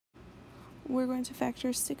we're going to factor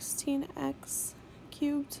 16x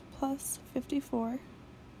cubed plus 54.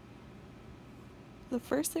 The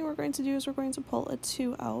first thing we're going to do is we're going to pull a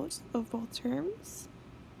 2 out of both terms.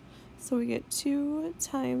 So we get 2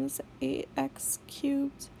 times 8x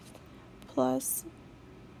cubed plus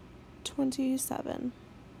 27.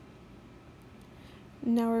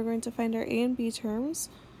 Now we're going to find our a and b terms.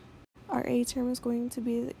 Our a term is going to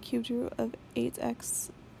be the cubed root of 8x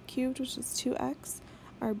cubed, which is 2x.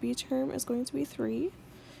 Our b term is going to be 3.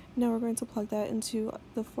 Now we're going to plug that into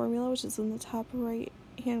the formula, which is in the top right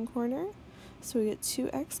hand corner. So we get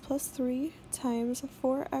 2x plus 3 times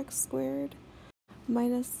 4x squared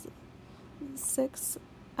minus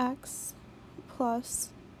 6x plus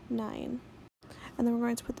 9. And then we're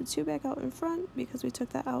going to put the 2 back out in front because we took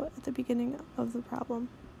that out at the beginning of the problem.